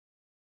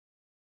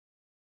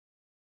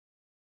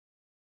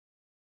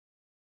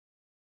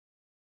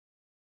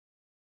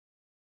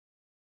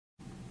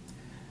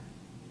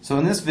So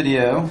in this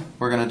video,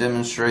 we're going to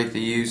demonstrate the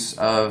use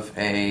of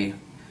a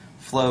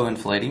flow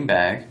inflating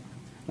bag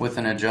with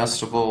an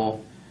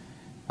adjustable,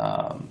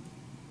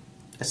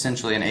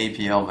 essentially an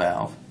APL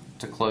valve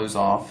to close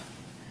off.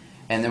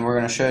 And then we're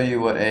going to show you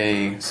what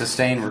a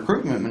sustained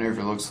recruitment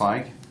maneuver looks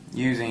like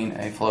using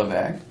a flow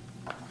bag.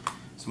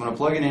 So I'm going to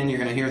plug it in. You're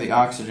going to hear the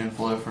oxygen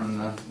flow from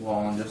the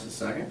wall in just a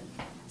second.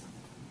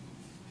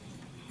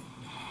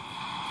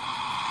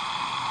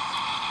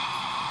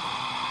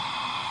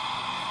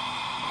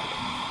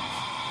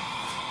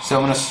 So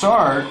I'm going to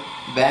start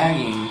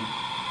bagging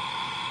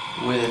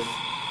with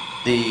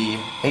the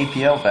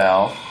APL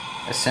valve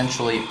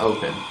essentially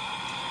open,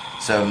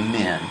 so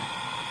min.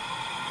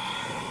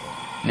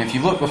 And if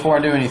you look before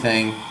I do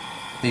anything,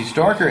 these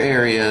darker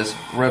areas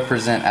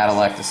represent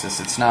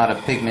atelectasis. It's not a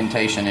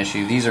pigmentation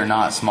issue. These are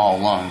not small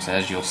lungs,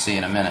 as you'll see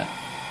in a minute.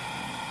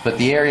 But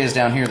the areas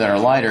down here that are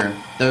lighter,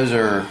 those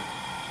are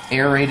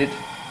aerated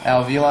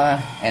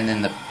alveoli, and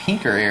then the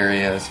pinker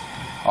areas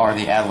are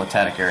the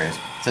atelectatic areas.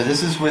 So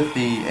this is with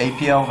the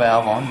APL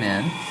valve on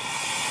min.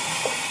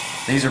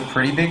 These are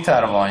pretty big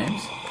tidal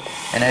volumes.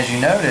 And as you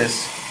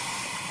notice,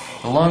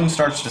 the lung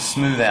starts to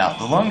smooth out.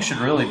 The lung should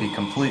really be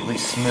completely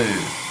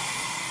smooth.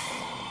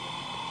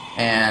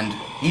 And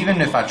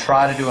even if I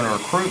try to do a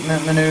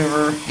recruitment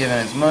maneuver, giving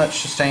as much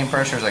sustained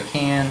pressure as I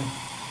can,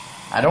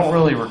 I don't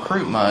really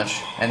recruit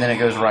much, and then it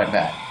goes right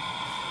back.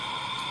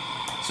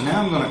 So now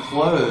I'm going to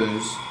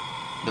close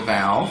the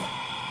valve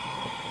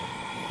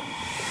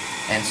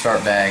and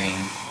start bagging.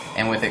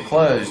 And with it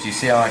closed, you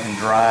see how I can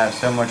drive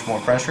so much more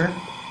pressure?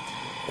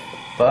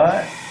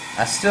 But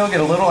I still get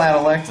a little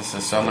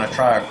atelectasis, so I'm going to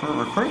try a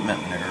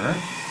recruitment maneuver.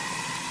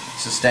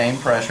 Sustained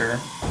pressure.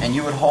 And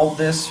you would hold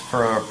this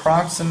for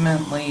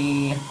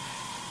approximately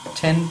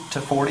 10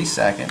 to 40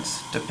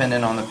 seconds,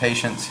 depending on the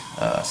patient's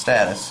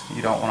status.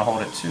 You don't want to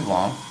hold it too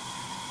long.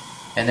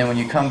 And then when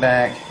you come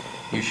back,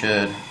 you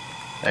should,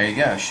 there you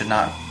go, should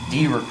not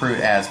de-recruit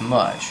as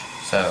much.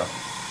 So,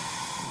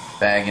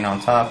 bagging on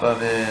top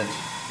of it.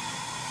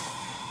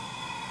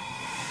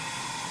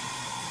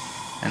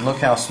 And look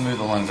how smooth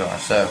the lungs are.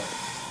 So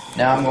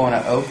now I'm going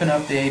to open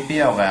up the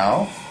APL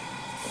valve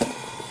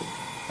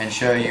and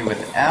show you with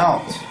the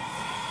valve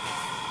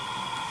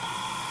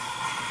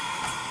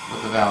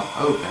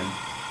open.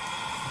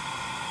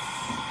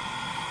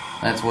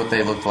 That's what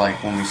they looked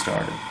like when we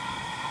started.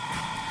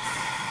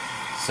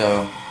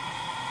 So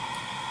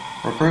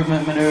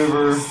recruitment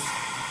maneuver,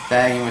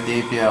 bagging with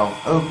the APL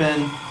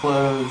open,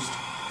 closed.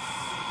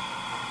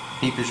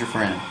 PEEP is your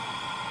friend.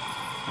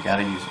 You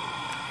gotta use it.